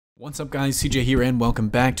What's up guys, CJ here and welcome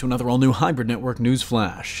back to another all-new Hybrid Network News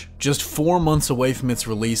Flash. Just 4 months away from its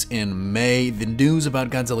release in May, the news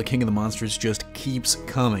about Godzilla King of the Monsters just keeps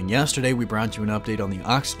coming. Yesterday we brought you an update on the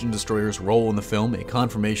Oxygen Destroyer's role in the film, a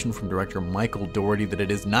confirmation from director Michael Dougherty that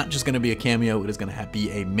it is not just going to be a cameo, it is going to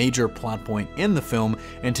be a major plot point in the film,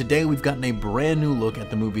 and today we've gotten a brand new look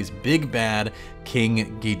at the movie's big bad,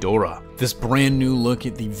 King Ghidorah. This brand new look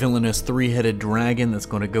at the villainous three-headed dragon that's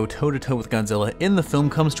going to go toe-to-toe with Godzilla in the film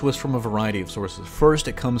comes to us from a variety of sources. First,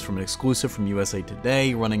 it comes from an exclusive from USA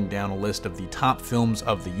Today, running down a list of the top films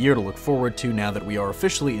of the year to look forward to now that we are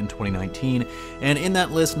officially in 2019, and in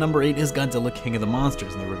that list, number 8 is Godzilla King of the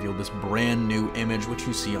Monsters, and they revealed this brand new image which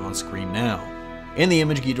you see on screen now. In the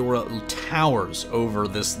image, Ghidorah towers over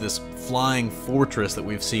this flying fortress that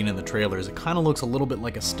we've seen in the trailers. It kind of looks a little bit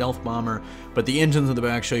like a stealth bomber, but the engines in the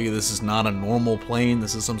back show you this is not a normal plane,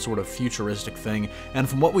 this is some sort of futuristic thing, and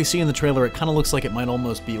from what we see in the trailer, it kind of looks like it might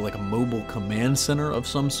almost be like a mobile command center of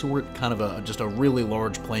some sort, kind of just a really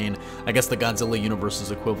large plane. I guess the Godzilla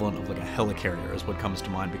universe's equivalent of like a helicarrier is what comes to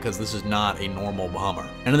mind, because this is not a normal bomber.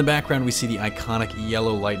 And in the background, we see the iconic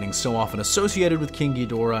yellow lightning so often associated with King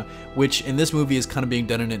Ghidorah, which in this movie is kind of being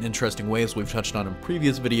done in an interesting way, as we've touched on in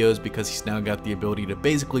previous videos, because he's now got the ability to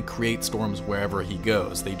basically create storms wherever he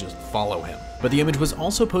goes. They just follow him. But the image was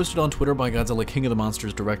also posted on Twitter by Godzilla King of the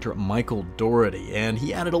Monsters director Michael Dougherty, and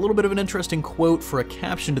he added a little bit of an interesting quote for a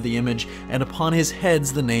caption to the image, and upon his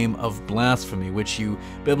head's the name of blasphemy, which you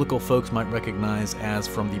biblical folks might recognize as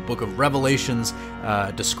from the book of Revelations,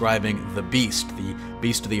 describing the beast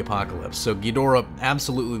of the apocalypse. So Ghidorah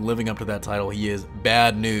absolutely living up to that title. He is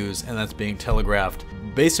bad news, and that's being telegraphed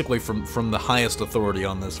basically from the highest authority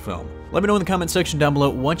on this film. Let me know in the comment section down below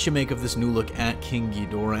what you make of this new look at King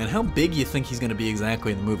Ghidorah and how big you think he's going to be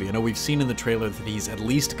exactly in the movie. I know we've seen in the trailer that he's at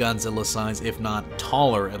least Godzilla size, if not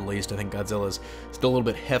taller at least. I think Godzilla's still a little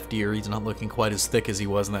bit heftier. He's not looking quite as thick as he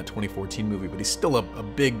was in that 2014 movie, but he's still a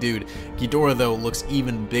big dude. Ghidorah, though, looks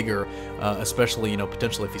even bigger, especially,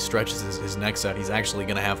 potentially if he stretches his neck out, he's actually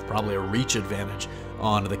going to have probably a reach advantage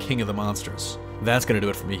on the King of the Monsters. That's going to do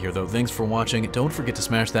it for me here, though. Thanks for watching. Don't forget to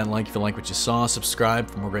smash that like if you like what you saw, subscribe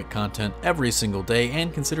for more great content every single day,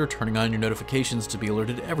 and consider turning on your notifications to be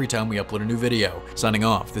alerted every time we upload a new video. Signing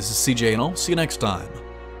off, this is CJ, and I'll see you next time.